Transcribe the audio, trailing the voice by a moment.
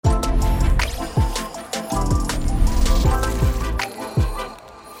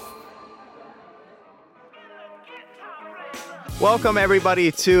Welcome,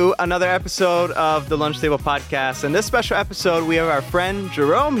 everybody, to another episode of the Lunch Table Podcast. In this special episode, we have our friend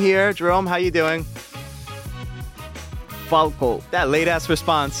Jerome here. Jerome, how you doing? Falco. That late-ass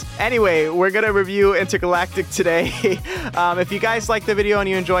response. Anyway, we're going to review Intergalactic today. If you guys like the video and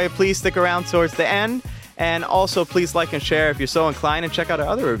you enjoy it, please stick around towards the end. And also, please like and share if you're so inclined, and check out our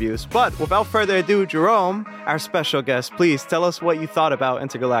other reviews. But without further ado, Jerome, our special guest, please tell us what you thought about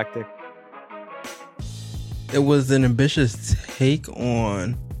Intergalactic. It was an ambitious take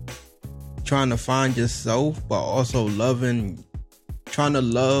on trying to find yourself, but also trying to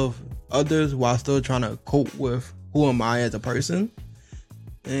love others while still trying to cope with who am I as a person.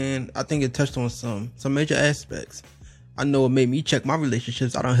 And I think it touched on some major aspects. I know it made me check my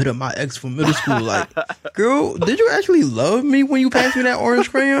relationships. I done hit up my ex from middle school like, girl, did you actually love me when you passed me that orange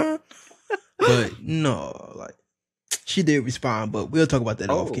crayon? But no, like, she did respond, but we'll talk about that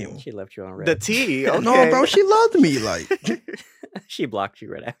off camera. She left you on red. The T, okay. No, bro, she loved me. Like, she blocked you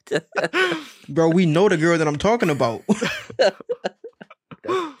right after. bro, we know the girl that I'm talking about.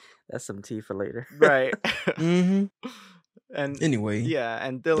 That's some tea for later. Right. Mm-hmm. And anyway, yeah,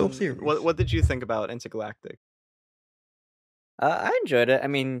 and Dylan, what did you think about Intergalactic? I enjoyed it. I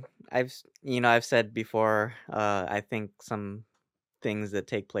mean, I've said before, I think some things that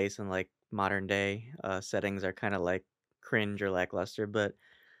take place in like modern day settings are kind of like cringe or lackluster, but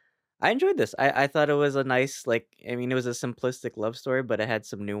I enjoyed this. I thought it was a nice, like, I mean, it was a simplistic love story, but it had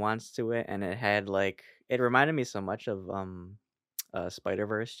some nuance to it, and it reminded me so much of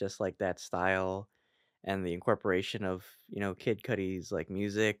Spider-Verse, just like that style and the incorporation of, Kid Cudi's like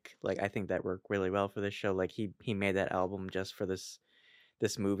music. Like, I think that worked really well for this show. Like, he made that album just for this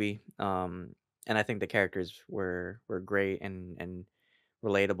movie. And I think the characters were great and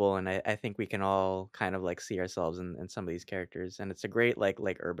relatable, and I think we can all kind of like see ourselves in some of these characters, and it's a great like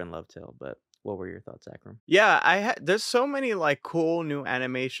urban love tale. But what were your thoughts, Akram? Yeah, there's so many like cool new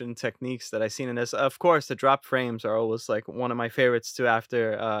animation techniques that I've seen in this. Of course, the drop frames are always like one of my favorites too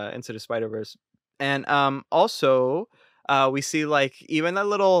after Into the Spider-Verse. And also we see like even that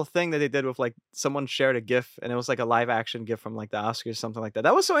little thing that they did with like someone shared a GIF, and it was like a live action GIF from like the Oscars, something like that.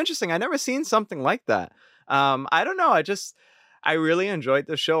 That was so interesting. I never seen something like that. I don't know. I really enjoyed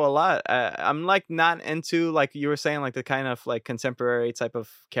the show a lot. I'm like not into, like you were saying, like the kind of like contemporary type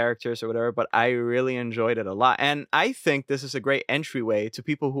of characters or whatever, but I really enjoyed it a lot. And I think this is a great entryway to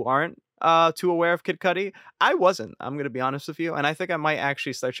people who aren't too aware of Kid Cudi. I wasn't, I'm going to be honest with you. And I think I might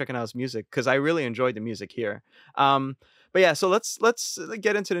actually start checking out his music because I really enjoyed the music here. But yeah, so let's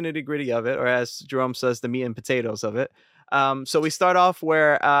get into the nitty gritty of it, or as Jerome says, the meat and potatoes of it. So we start off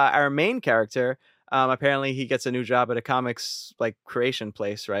where our main character, apparently he gets a new job at a comics like creation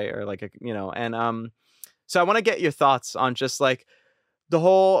place, right? Or like so I want to get your thoughts on just like the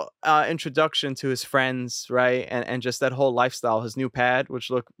whole introduction to his friends, right? And just that whole lifestyle, his new pad, which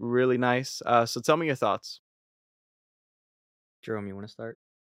looked really nice. So tell me your thoughts. Jerome, you want to start?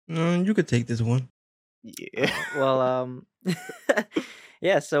 You could take this one. Yeah. Well,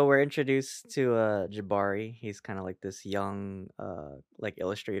 yeah, so we're introduced to Jabari. He's kind of like this young like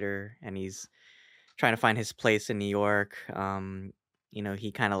illustrator, and he's trying to find his place in New York.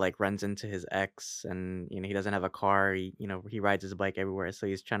 He kind of like runs into his ex, and he doesn't have a car. He rides his bike everywhere, so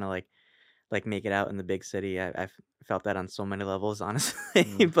he's trying to like make it out in the big city. I've felt that on so many levels,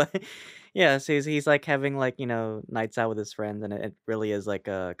 honestly. But yeah, so he's like having like nights out with his friends, and it really is like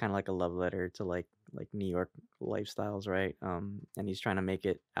a kind of like a love letter to like New York lifestyles, right? And he's trying to make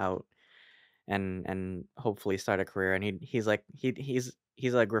it out and hopefully start a career. And he's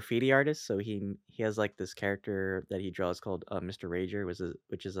a graffiti artist, so he has like this character that he draws called Mr. Rager,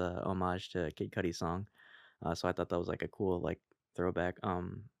 which is a homage to a Kid Cudi song. So I thought that was like a cool like throwback.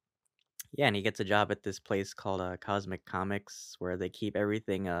 Yeah, and he gets a job at this place called Cosmic Comics, where they keep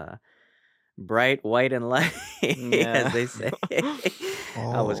everything bright, white, and light, as they say.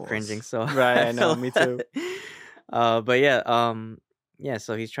 I was cringing so hard. Right, I know, me too. But yeah,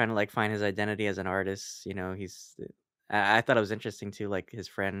 so he's trying to like find his identity as an artist. I thought it was interesting too. Like his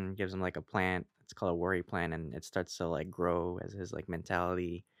friend gives him like a plant. It's called a worry plant, and it starts to like grow as his like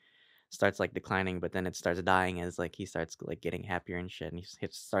mentality starts like declining, but then it starts dying as like he starts like getting happier and shit, and he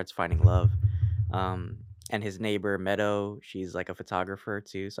starts finding love. And his neighbor Meadow, she's like a photographer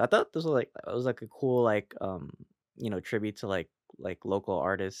too. So I thought this was like a cool like tribute to like local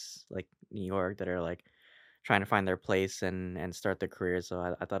artists like New York that are like trying to find their place and start their careers. So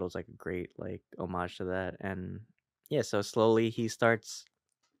I thought it was like a great like homage to that. And yeah, so slowly he starts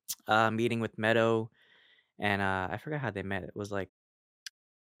meeting with Meadow, and I forgot how they met. It was like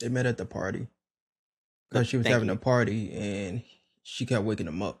They met at the party because she was having a party and she kept waking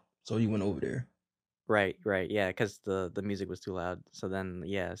him up, so he went over there. Right, right, yeah, because the music was too loud. So then,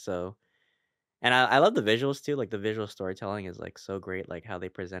 yeah, so and I love the visuals too. Like the visual storytelling is like so great. Like how they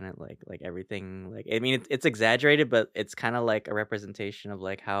present it, like everything. Like I mean, it's exaggerated, but it's kind of like a representation of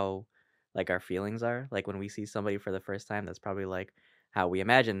like how like our feelings are. Like when we see somebody for the first time, that's probably like how we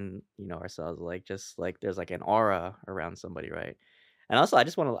imagine ourselves. Like just like there's like an aura around somebody, right? And also, I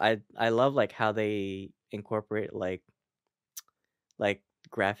just want to I love like how they incorporate like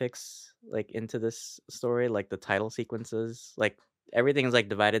graphics like into this story, like the title sequences, like everything is like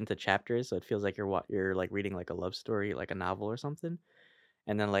divided into chapters, so it feels like you're like reading like a love story, like a novel or something.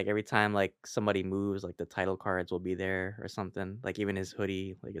 And then like every time like somebody moves, like the title cards will be there or something. Like even his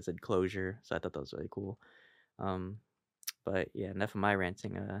hoodie, like it said closure, so I thought that was really cool. Um, but yeah, enough of my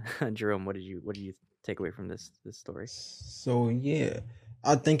ranting. Jerome, what did you take away from this story? So yeah,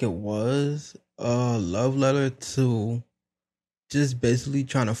 I think it was a love letter to just basically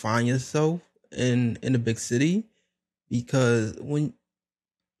trying to find yourself in a big city, because when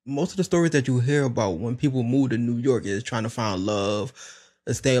most of the stories that you hear about when people move to New York is trying to find love,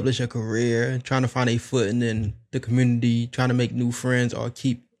 establish a career, trying to find a footing in the community, trying to make new friends or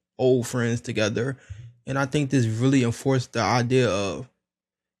keep old friends together. And I think this really enforced the idea of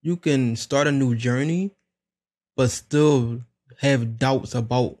you can start a new journey but still have doubts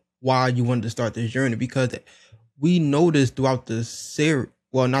about why you wanted to start this journey, because we noticed throughout the series,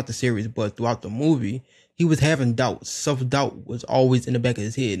 well, not the series, but throughout the movie, he was having doubts. Self doubt was always in the back of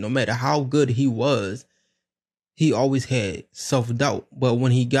his head. No matter how good he was, he always had self doubt. But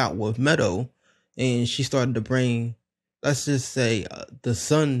when he got with Meadow and she started to bring, let's just say, the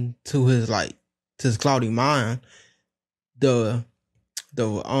sun to his cloudy mind, the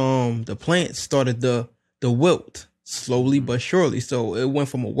the plant started the wilt slowly Mm-hmm. but surely. So it went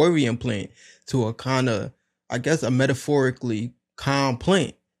from a worrying plant to a kind of, I guess, a metaphorically calm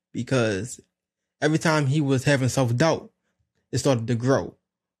plant, because every time he was having self doubt, it started to grow.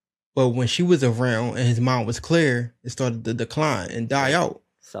 But when she was around and his mind was clear, it started to decline and die Right. out.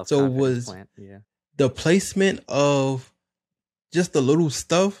 Self So it confidence was plant. Yeah. the placement of just the little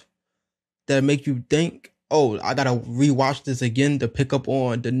stuff that make you think, oh, I gotta rewatch this again to pick up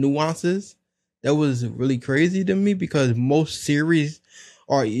on the nuances. That was really crazy to me, because most series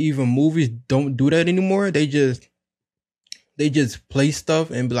or even movies don't do that anymore. They just play stuff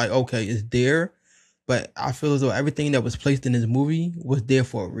and be like, okay, it's there. But I feel as though everything that was placed in this movie was there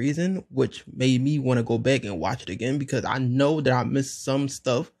for a reason, which made me want to go back and watch it again, because I know that I missed some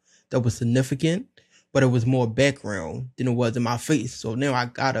stuff that was significant, but it was more background than it was in my face. So now I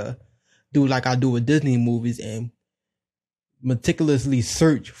gotta do like I do with Disney movies and meticulously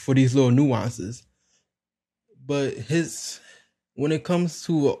search for these little nuances. But when it comes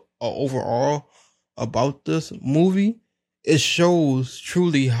to overall about this movie, it shows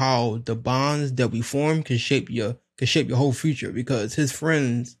truly how the bonds that we form can shape your whole future. Because his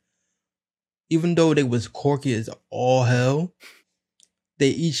friends, even though they was quirky as all hell, they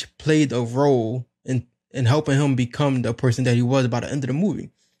each played a role in helping him become the person that he was by the end of the movie.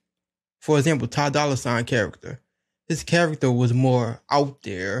 For example, Ty Dolla Sign character. His character was more out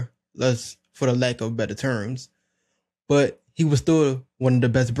there, less for the lack of better terms, but he was still one of the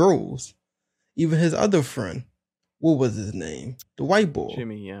best bros. Even his other friend, what was his name? The white boy.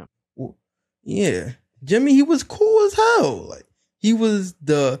 Jimmy, yeah. Well, yeah, Jimmy. He was cool as hell. Like he was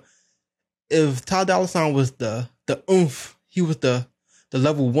the if Ty Dolla Sign was the oomph, he was the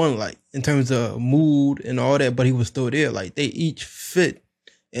level one, like in terms of mood and all that. But he was still there. Like they each fit,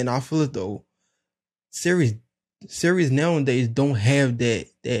 and I feel as though series series nowadays don't have that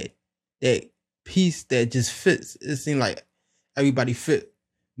piece that just fits. It seemed like everybody fit.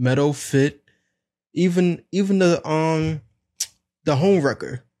 Meadow fit. Even the home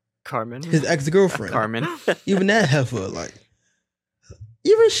wrecker, Carmen. his ex girlfriend, Carmen. even that heifer, like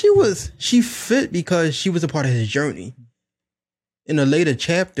even she fit because she was a part of his journey. In the later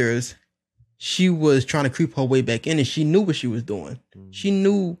chapters, she was trying to creep her way back in, and she knew what she was doing. She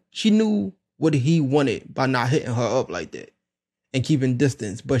knew what he wanted by not hitting her up like that and keeping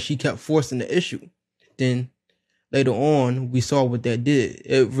distance, but she kept forcing the issue. Then later on, we saw what that did.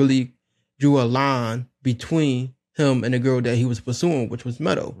 It really drew a line between him and the girl that he was pursuing, which was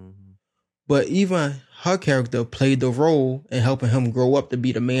Meadow. Mhm. But even her character played the role in helping him grow up to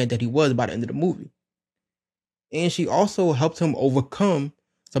be the man that he was by the end of the movie. And she also helped him overcome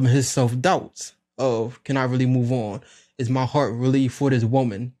some of his self-doubts of, can I really move on? Is my heart really for this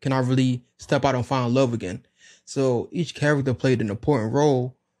woman? Can I really step out and find love again? So each character played an important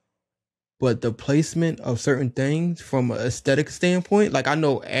role, but the placement of certain things from an aesthetic standpoint, like I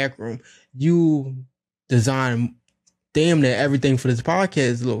know Akram, you design damn near everything for this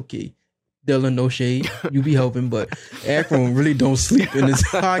podcast, low key. Dylan, no shade. You be helping, but Akron really don't sleep in this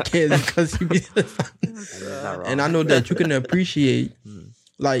podcast because he be. And he's not wrong. And I know that you can appreciate Mm.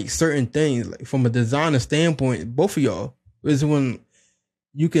 like certain things, like from a designer standpoint. Both of y'all is when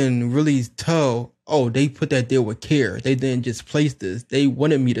you can really tell. Oh, they put that there with care. They didn't just place this. They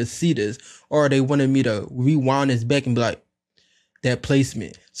wanted me to see this, or they wanted me to rewind this back and be like, that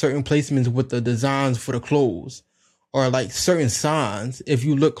placement, certain placements with the designs for the clothes, or like certain signs. If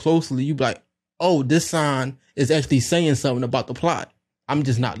you look closely, you be like, oh, this sign is actually saying something about the plot. I'm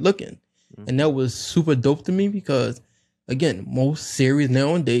just not looking. Mhm. And that was super dope to me because, again, most series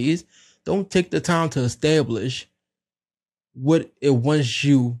nowadays don't take the time to establish what it wants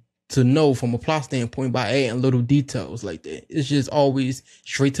you to know from a plot standpoint by adding little details like that. It's just always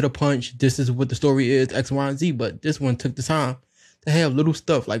straight to the punch. This is what the story is, X, Y, and Z. But this one took the time to have little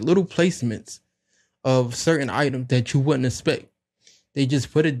stuff, like little placements of certain items that you wouldn't expect. They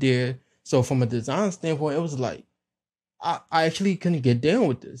just put it there. So from a design standpoint, it was like, I actually couldn't get down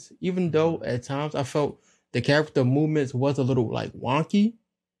with this. Even though at times I felt the character movements was a little like wonky.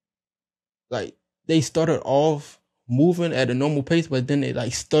 Like they started off moving at a normal pace, but then they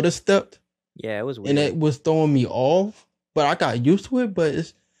like stutter stepped. Yeah, it was weird. And it was throwing me off. But I got used to it, but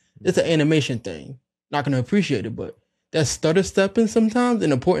it's an animation thing. Not gonna appreciate it, but that stutter stepping sometimes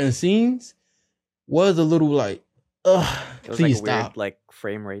in important scenes was a little like, ugh, It was please like a weird stop. like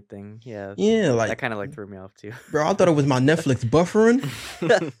frame rate thing. Yeah. Yeah, That like, kind of like threw me off too. bro, I thought it was my Netflix buffering.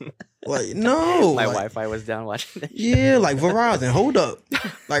 Like, no. My like, Wi-Fi was down watching that. Yeah, like Verizon, hold up.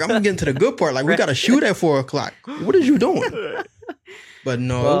 Like, I'm getting to the good part. Like, we got to shoot at 4 o'clock. What is you doing? But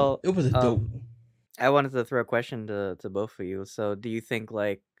no, Well, it was a dope. I wanted to throw a question to both of you. So, do you think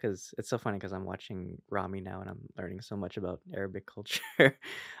like, because it's so funny because I'm watching Rami now and I'm learning so much about Arabic culture.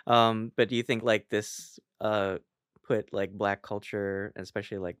 But do you think like this put like Black culture,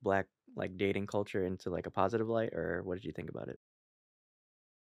 especially like Black like dating culture, into like a positive light, or what did you think about it?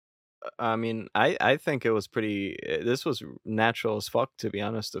 I mean, I think it was pretty. This was natural as fuck, to be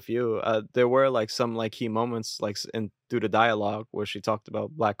honest with you. There were like some like key moments, like in through the dialogue where she talked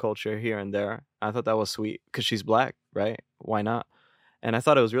about Black culture here and there. I thought that was sweet because she's Black, right? Why not? And I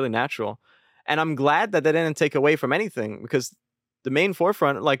thought it was really natural. And I'm glad that they didn't take away from anything because the main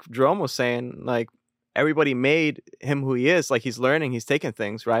forefront, like Jerome was saying, like everybody made him who he is. Like he's learning, he's taking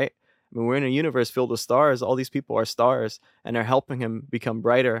things, right? I mean, we're in a universe filled with stars. All these people are stars, and they're helping him become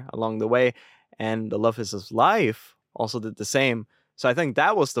brighter along the way. And the love is his life also did the same. So I think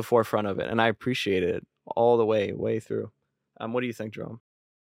that was the forefront of it, and I appreciated it all the way through. What do you think, Jerome?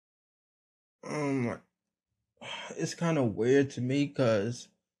 It's kind of weird to me because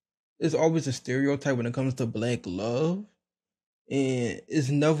it's always a stereotype when it comes to Black love. And it's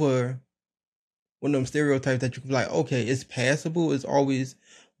never one of them stereotypes that you can be like, okay, it's passable. It's always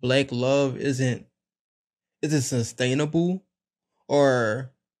Black love isn't sustainable,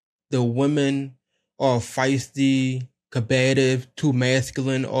 or the women are feisty, combative, too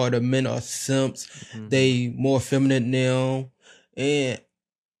masculine, or the men are simps. Mhm. They more feminine now. And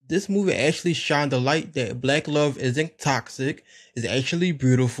this movie actually shined the light that Black love isn't toxic. It's actually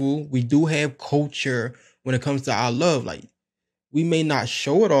beautiful. We do have culture when it comes to our love. Like, we may not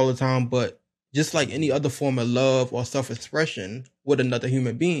show it all the time, but just like any other form of love or self-expression with another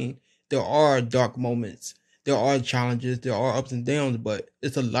human being, there are dark moments. There are challenges. There are ups and downs, but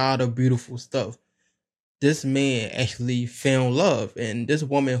it's a lot of beautiful stuff. This man actually found love, and this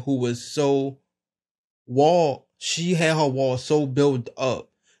woman who was so she had her wall so built up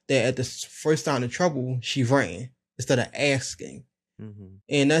that at the first sign of trouble, she ran instead of asking. Mhm.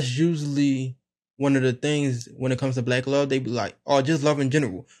 And that's usually one of the things when it comes to Black love. They be like, oh, just love in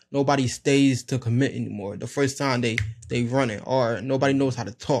general. Nobody stays to commit anymore. The first time they run it, or nobody knows how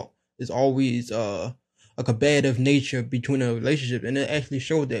to talk. There's always a combative nature between a relationship, and it actually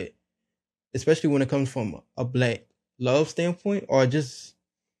showed that, especially when it comes from a Black love standpoint, or just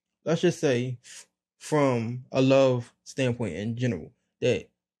let's just say from a love standpoint in general, that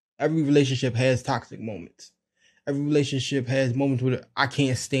every relationship has toxic moments. Every relationship has moments where I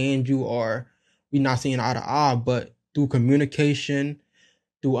can't stand you, or we're not seeing eye to eye, but through communication,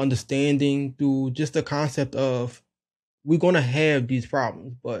 through understanding, through just the concept of we're going to have these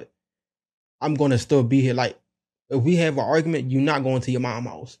problems, but I'm going to still be here. Like, if we have an argument, you're not going to your mom's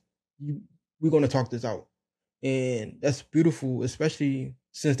house. We're going to talk this out. And that's beautiful, especially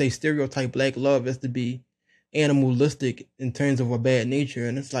since they stereotype Black love as to be animalistic in terms of a bad nature.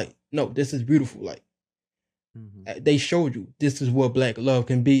 And it's like, no, this is beautiful. Like, they showed you this is what Black love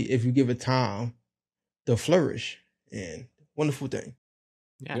can be if you give it time to flourish. And wonderful thing.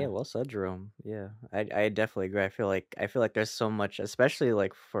 Yeah, well said, Jerome. Yeah, I definitely agree. I feel like there's so much, especially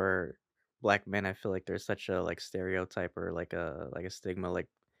like for black men, I feel like there's such a like stereotype or like a stigma, like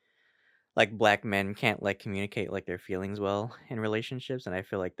black men can't like communicate like their feelings well in relationships, and I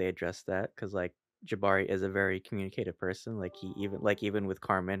feel like they address that because like Jabari is a very communicative person. Like he even with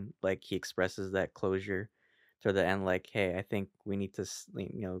Carmen, like he expresses that closure to the end. Like, hey, I think we need to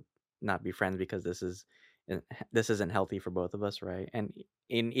not be friends because this isn't healthy for both of us, right? And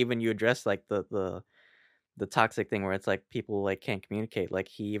in even you address like the toxic thing where it's like people like can't communicate. Like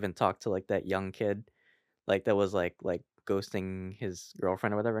he even talked to like that young kid like that was like ghosting his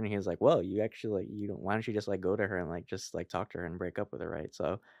girlfriend or whatever, and he was like, well, you actually like you don't why don't you just like go to her and like just like talk to her and break up with her, right?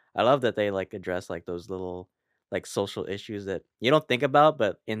 So I love that they like address like those little like social issues that you don't think about,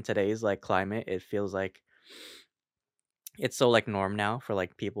 but in today's like climate it feels like it's so like norm now for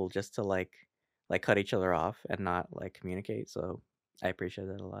like people just to like cut each other off and not like communicate. So I appreciate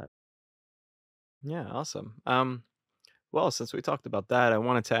that a lot. Yeah, awesome. Well, since we talked about that, I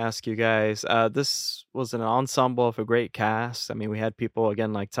wanted to ask you guys. This was an ensemble of a great cast. I mean, we had people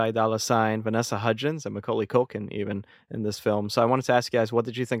again like Ty Dolla Sign, Vanessa Hudgens, and Macaulay Culkin even in this film. So I wanted to ask you guys, what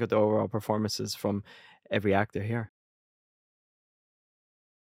did you think of the overall performances from every actor here?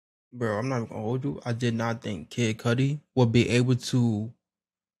 Bro, I'm not even gonna hold you. I did not think Kid Cudi would be able to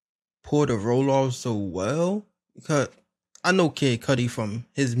pull the role off so well because I know Kid Cudi from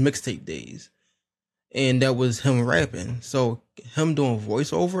his mixtape days, and that was him rapping. So him doing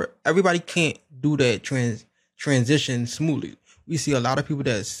voiceover, everybody can't do that transition smoothly. We see a lot of people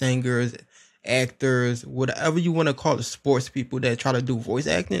that singers, actors, whatever you want to call it, sports people that try to do voice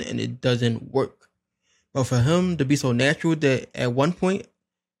acting and it doesn't work. But for him to be so natural that at one point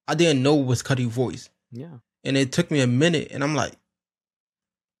I didn't know it was Cudi voice. Yeah. And it took me a minute and I'm like,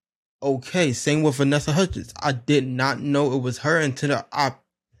 okay, same with Vanessa Hudgens. I did not know it was her until I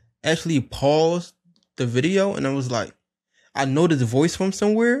actually paused the video and I was like, I know this voice from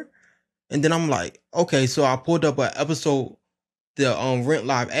somewhere. And then I'm like, okay, so I pulled up an episode, the Rent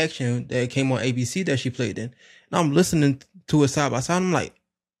live action that came on ABC that she played in. And I'm listening to it side by side. I'm like,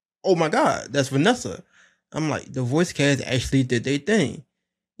 oh my God, that's Vanessa. I'm like, the voice cast actually did their thing.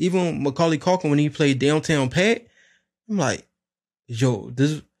 Even Macaulay Culkin when he played Downtown Pat, I'm like, yo,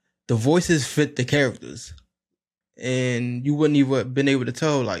 the voices fit the characters. And you wouldn't even been able to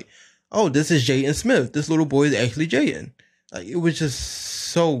tell, like, oh, this is Jaden Smith. This little boy is actually Jaden. Like, it was just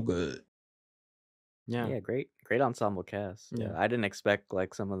so good. Yeah. Yeah, great ensemble cast. Yeah, Yeah. I didn't expect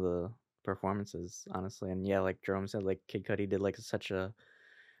like some of the performances, honestly. And yeah, like Jerome said, like Kid Cudi did like such a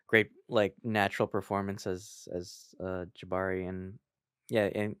great like natural performance as Jabari, and yeah,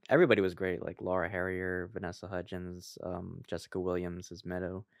 and everybody was great. Like Laura Harrier, Vanessa Hudgens, Jessica Williams as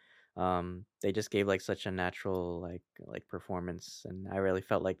Meadow. They just gave like such a natural like performance, and I really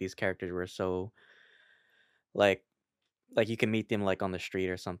felt like these characters were so like you can meet them like on the street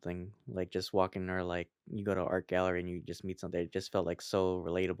or something, like just walking, or like you go to art gallery and you just meet something. It just felt like so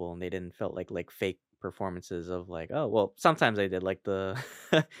relatable, and they didn't felt like fake performances of like, oh well, sometimes they did like the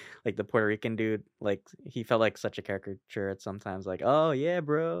like the Puerto Rican dude, like he felt like such a caricature at sometimes, like, oh yeah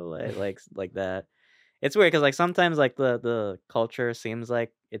bro, like that. It's weird because like sometimes like the culture seems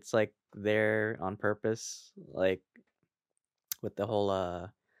like it's like there on purpose, like with the whole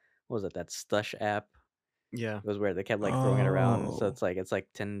what was it, that Stush app. Yeah. It was where they kept like throwing it around. So Oh, it's like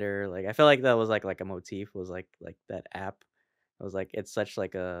Tinder. Like I feel like that was like a motif, was like that app. It was like it's such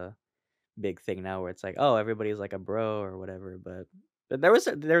like a big thing now where it's like, oh, everybody's like a bro or whatever. But there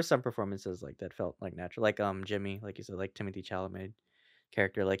was some performances like that felt like natural. Like Jimmy, like you said, like Timothy Chalamet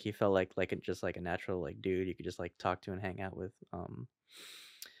character, like he felt like just like a natural like dude you could just like talk to and hang out with.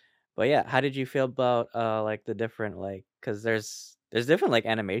 But yeah, how did you feel about like the different like, because there's different like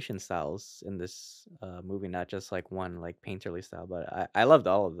animation styles in this movie, not just like one like painterly style. But I loved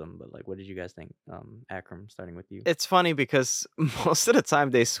all of them. But like, what did you guys think? Akram, starting with you. It's funny because most of the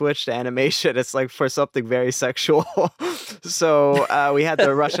time they switch to animation, it's like for something very sexual. So we had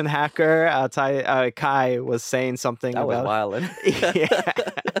the Russian hacker, Kai was saying something That was about. wild. Yeah.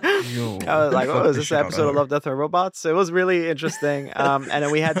 yo, I was he like, oh, fucked is the this the shit out of episode of her. Love, Death, and Robots? It was really interesting. And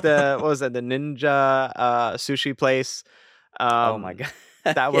then we had what was it, the ninja sushi place. Oh my Um, god.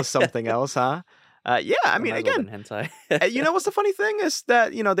 that Yeah. was something else, huh? Yeah, I That mean, might as well again, been hentai. you know what's the funny thing is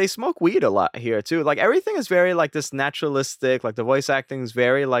that they smoke weed a lot here too. Like everything is very like this naturalistic. Like the voice acting is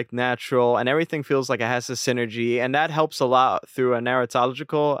very like natural, and everything feels like it has a synergy, and that helps a lot through a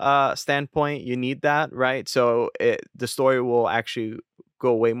narratological standpoint. You need that, right? So the story will actually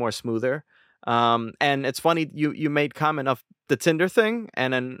go way more smoother. And it's funny you made comment of the Tinder thing,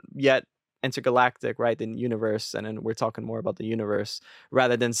 and then yet intergalactic, right? The universe, and then we're talking more about the universe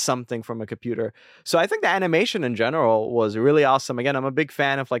rather than something from a computer. So I think the animation in general was really awesome. Again, I'm a big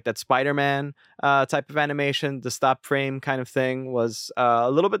fan of like that Spider-Man type of animation. The stop frame kind of thing was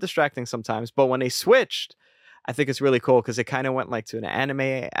a little bit distracting sometimes, but when they switched, I think it's really cool because it kind of went like to an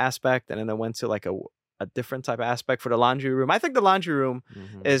anime aspect, and then it went to like a different type of aspect for the laundry room. I think the laundry room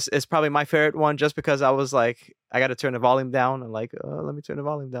is probably my favorite one, just because I was like, I got to turn the volume down, and like, let me turn the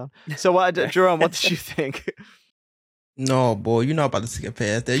volume down. So what, Jerome, what did you think? No, boy, you're not about to skip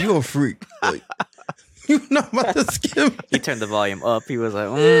past that. You're a freak. Like, you're not about to skip. He turned the volume up. He was like,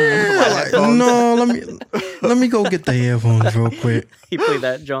 like, no, let me go get the headphones real quick. He played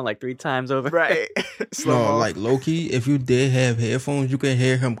that joint like 3 times over. Right. No, like Loki, if you did have headphones, you can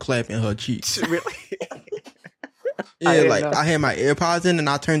hear him clapping her cheeks. Really? Yeah, like I had my AirPods in and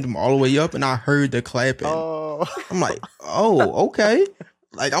I turned them all the way up and I heard the clapping. Oh. I'm like, oh, okay.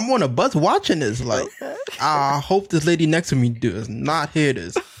 Like I'm on a bus watching this. Like, I hope this lady next to me does not hear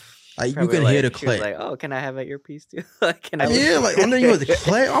this. Like Probably you can hear the she was clap. like, oh, can I have an earpiece too? Can I? Yeah, like and then you was the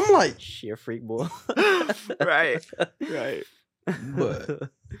clap. I'm like, she a freak boy. Right. but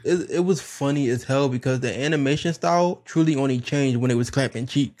it was funny as hell because the animation style truly only changed when it was clapping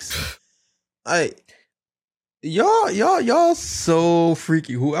cheeks. Like y'all so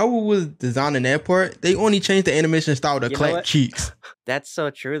freaky. Whoever was designing that part, they only changed the animation style to clap cheeks. That's so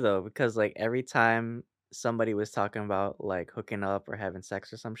true though, because like every time somebody was talking about like hooking up or having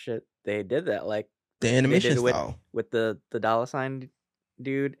sex or some shit, they did that. Like The animation style with the $sign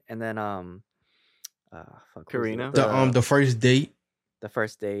dude, and then Karina. The first date. The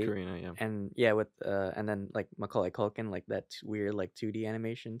first date. Karina, yeah. And yeah, with and then like Macaulay Culkin, like that weird like 2D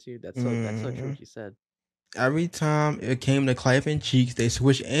animation too. That's so true what you said. Every time it came to clapping cheeks, they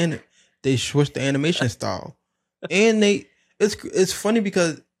switched the animation style. And it's funny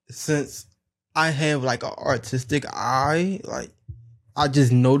because since I have like an artistic eye, like I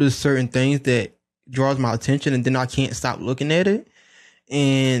just notice certain things that draws my attention and then I can't stop looking at it.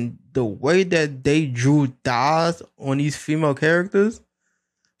 And the way that they drew thighs on these female characters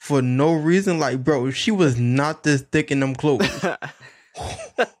for no reason, like, bro, she was not this thick in them clothes.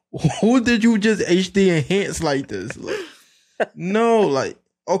 Who did you just HD enhance like this? Like, no, like,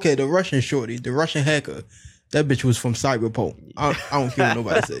 okay, the Russian shorty, the Russian hacker, that bitch was from Cyberpunk. I don't care what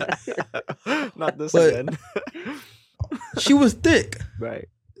nobody say. Not this But again. She was thick. Right.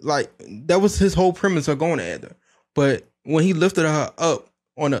 Like, that was his whole premise of going at her. But when he lifted her up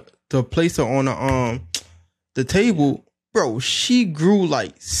to place her on the table, bro, she grew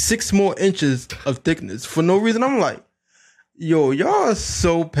like 6 more inches of thickness for no reason. I'm like, yo, y'all are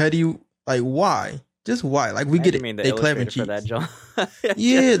so petty. Like, why? Just why? Like, we get it. They clapping cheeks. That joint.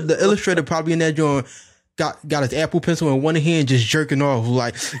 Yeah, the illustrator probably in that joint got his Apple Pencil in one hand, just jerking off.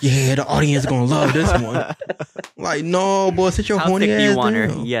 Like, yeah, the audience gonna love this one. Like, no, boy, sit your horny ass down. How thick do you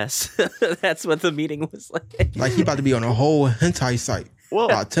want her? Yes, that's what the meeting was like. Like, he about to be on a whole hentai site. Well,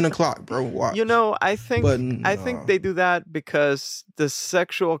 by 10 o'clock, bro. Watch. You know, I think they do that because the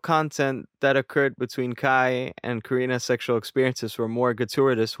sexual content that occurred between Kai and Karina's sexual experiences were more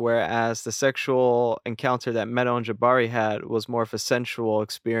gratuitous, whereas the sexual encounter that Meadow and Jabari had was more of a sensual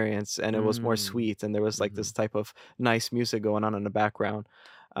experience, and it was more sweet, and there was like this type of nice music going on in the background.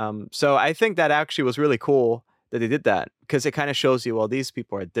 So I think that actually was really cool that they did that, because it kind of shows you, well, these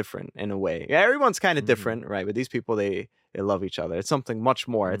people are different in a way. Yeah, everyone's kind of different, right? But these people, they love each other. It's something much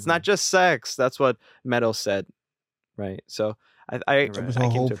more. It's not just sex. That's what Meadow said, right? So that was I the came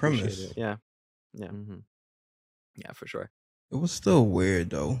whole to appreciate premise. it. Yeah, yeah, for sure. It was still weird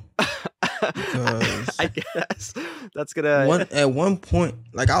though. Because I guess that's gonna at one point,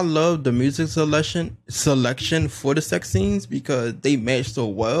 like, I love the music selection for the sex scenes because they match so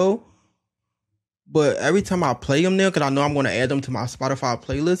well. But every time I play them there, because I know I'm going to add them to my Spotify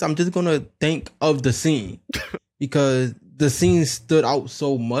playlist, I'm just going to think of the scene because the scene stood out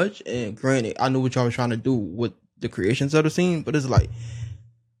so much. And granted, I knew what y'all was trying to do with the creations of the scene, but it's like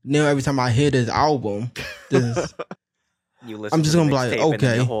now every time I hear this album, you listen I'm just gonna be like, and then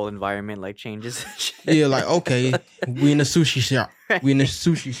okay, the whole environment like changes. Yeah, like, okay, we in a sushi shop. We in a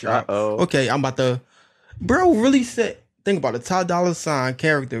sushi shop. Okay, I'm about to, bro. Really said. Think about it. Ty Dolla $ign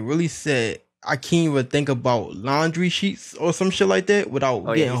character really said, I can't even think about laundry sheets or some shit like that without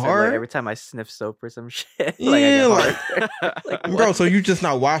getting hard. Like, every time I sniff soap or some shit. Yeah, like bro. So you just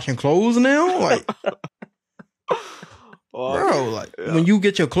not washing clothes now, like. Bro, like, when you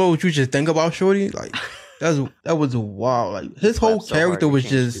get your clothes, you just think about shorty. Like, that was wild. Like, his whole character was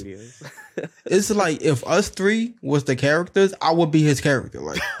just. It's like if us three was the characters, I would be his character.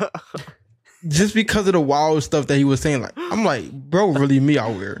 Like, just because of the wild stuff that he was saying, like I'm like, bro, really me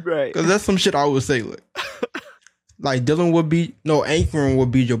out here, Right. Because that's some shit I would say, like Dylan would be anchoring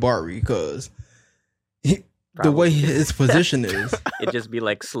would be Jabari because the way his position is, it'd just be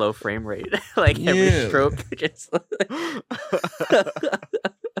like slow frame rate, like every Yeah. stroke, just.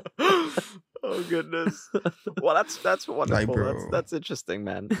 Oh goodness. Well, that's wonderful. bro. That's interesting,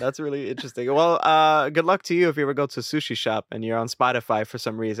 man. That's really interesting. Well, good luck to you if you ever go to a sushi shop and you're on Spotify for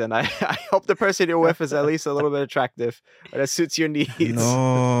some reason. I hope the person you're with is at least a little bit attractive or that suits your needs.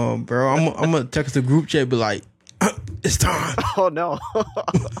 no, bro, I'm gonna text the group chat, be like, it's time. Oh no.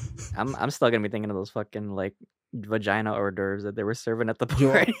 I'm still gonna be thinking of those fucking like vagina hors d'oeuvres that they were serving at the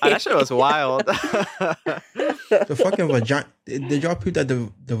Yo, party. That shit was wild. The fucking vagina. Did y'all peep that the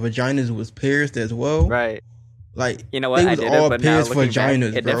vaginas was pierced as well? Right. Like, You know what? they I was did all it, but now pierced looking back,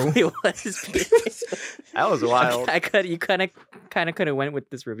 vaginas, it bro. definitely was. That was wild. You kind of could have went with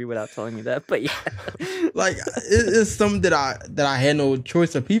this review without telling me that, but yeah. Like, it's something that I had no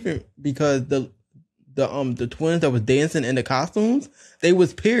choice of peeping because the twins that was dancing in the costumes, they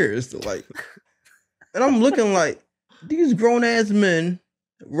was pierced, like, and I'm looking like these grown ass men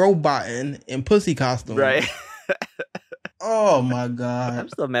roboting in pussy costumes, Right. Oh my god. I'm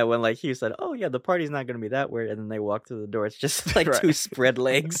still mad when like Hugh said, "Oh yeah, the party's not gonna be that weird," and then they walk through the door. It's just like Right. two spread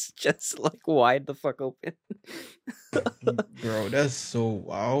legs, just like wide the fuck open. Bro, that's so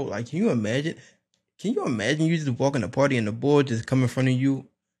wild. Like, can you imagine you just walking a party and the boy just come in front of you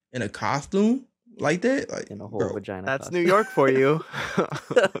in a costume like that? Like, In a whole bro, vagina. That's costume. New York for you.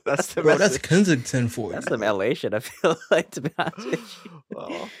 That's the bro, that's message. Kensington for you. That's some LA shit. I feel like, to be honest with you.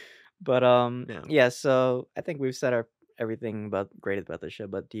 Well, But Yeah. yeah. So I think we've said everything great about the show.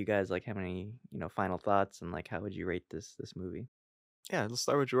 But do you guys like have any final thoughts, and like how would you rate this movie? yeah, let's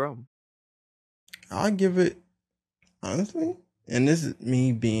start with Jerome. I give it, honestly, and this is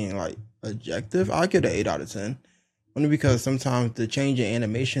me being like objective, I give it an 8 out of 10. Only because sometimes the change in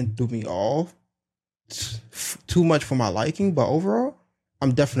animation threw me off too much for my liking, but overall,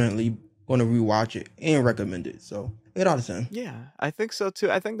 I'm definitely going to rewatch it and recommend it. So 8 out of 10. Yeah, I think so too.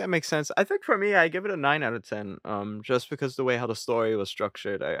 I think that makes sense. I think for me, I give it a 9 out of 10. Just because the way how the story was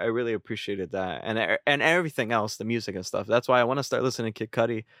structured, I really appreciated that, and everything else, the music and stuff. That's why I want to start listening to Kid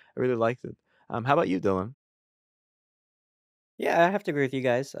Cudi. I really liked it. How about you, Dylan? Yeah, I have to agree with you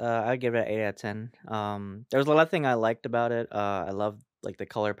guys. I'd give it an 8 out of 10. There was a lot of things I liked about it. I loved like the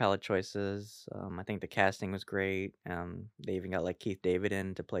color palette choices. I think the casting was great. They even got like Keith David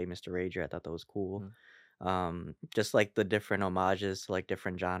in to play Mr. Rager. I thought that was cool. Just like the different homages to like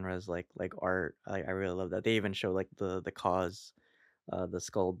different genres, like art. I really love that. They even show like the cause, the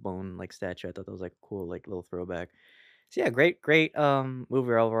skull bone like statue. I thought that was like cool, like little throwback. So yeah, great movie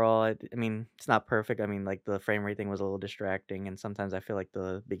overall. I mean, it's not perfect. I mean, like the frame rate thing was a little distracting, and sometimes I feel like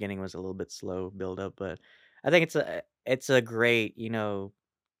the beginning was a little bit slow build up. But I think it's a great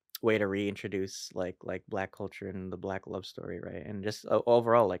way to reintroduce like Black culture and the Black love story, right? And just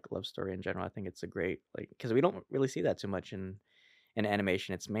overall like love story in general. I think it's a great because we don't really see that too much in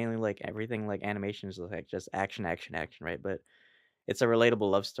animation. It's mainly like everything like animation is like just action, right? But it's a relatable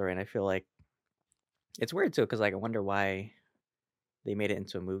love story, and I feel like it's weird too, because like I wonder why they made it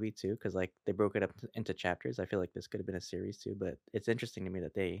into a movie too, because like they broke it up into chapters. I feel like this could have been a series too, but it's interesting to me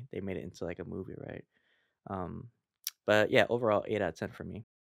that they made it into like a movie, right? But yeah, overall 8 out of 10 for me.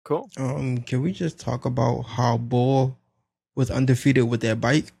 Cool. Can we just talk about how Bull was undefeated with that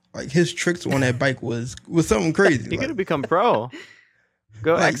bike? Like, his tricks on that bike was something crazy. He Like, could have become pro.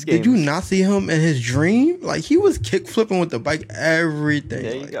 Go like, X Games. did you not see him in his dream? Like, he was kick flipping with the bike, everything.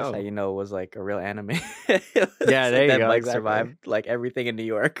 There you Like, go. That's how you know it was like a real anime. Yeah, there you that go, bike exactly. survived like everything in New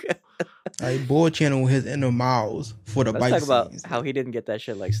York. Like, Bull channel his inner miles for the Let's bike talk about scenes. how he didn't get that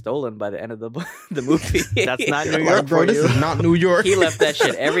shit like stolen by the end of the movie. That's not New Like, York bro, for this you. is not New York. He left that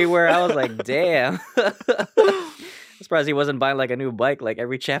shit everywhere. I was like, damn. I'm surprised he wasn't buying like a new bike like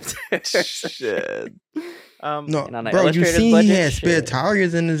every chapter. Shit. No, And on an bro, you illustrator's seen he budget? had spare Shit.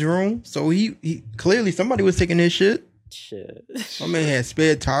 tires in his room, so he clearly somebody was taking his shit. Shit. My man had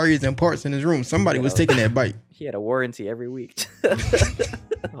spare tires and parts in his room. Somebody was taking that bike. He had a warranty every week.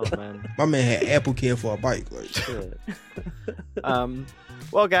 Oh man. My man had Apple Care for a bike. Like, Shit.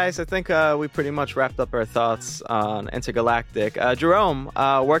 Well, guys, I think we pretty much wrapped up our thoughts on Intergalactic. Jerome,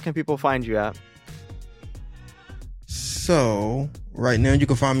 where can people find you at? so right now you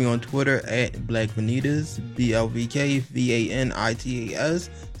can find me on Twitter at Black Vanitas, BLVKVANITAS.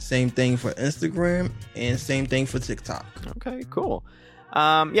 Same thing for Instagram and same thing for TikTok. Okay, cool.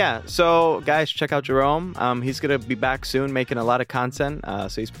 Yeah, so guys, check out Jerome. He's gonna be back soon making a lot of content, so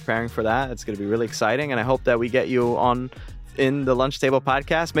he's preparing for that. It's gonna be really exciting, and I hope that we get you on in the lunch table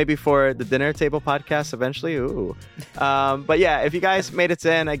podcast, maybe for the dinner table podcast eventually. Ooh. But yeah, if you guys made it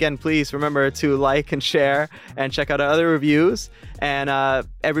to end, again, please remember to like and share and check out our other reviews. And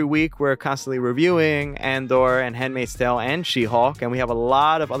every week we're constantly reviewing Andor and Handmaid's Tale and She-Hulk, and we have a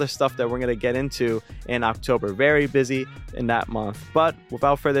lot of other stuff that we're going to get into in October. Very busy in that month. But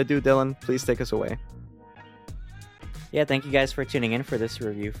without further ado, Dylan, please take us away. Yeah, thank you guys for tuning in for this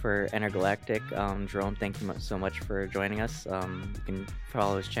review for Entergalactic. Jerome, thank you so much for joining us. You can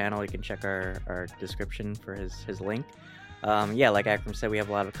follow his channel. You can check our description for his link. Yeah, like Akram said, we have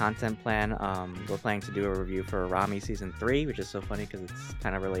a lot of content planned. We're planning to do a review for Rami Season 3, which is so funny because it's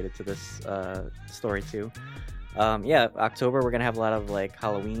kind of related to this story too. Yeah, October, we're going to have a lot of like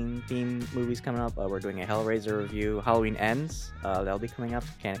Halloween-themed movies coming up. We're doing a Hellraiser review. Halloween Ends, that'll be coming up.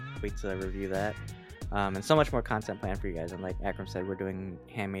 Can't wait to review that. And so much more content planned for you guys. And like Akram said, we're doing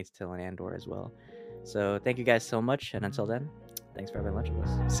Handmaid's Tale and Andor as well. So thank you guys so much. And until then, thanks for having lunch with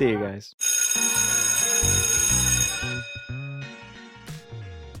us. See you guys.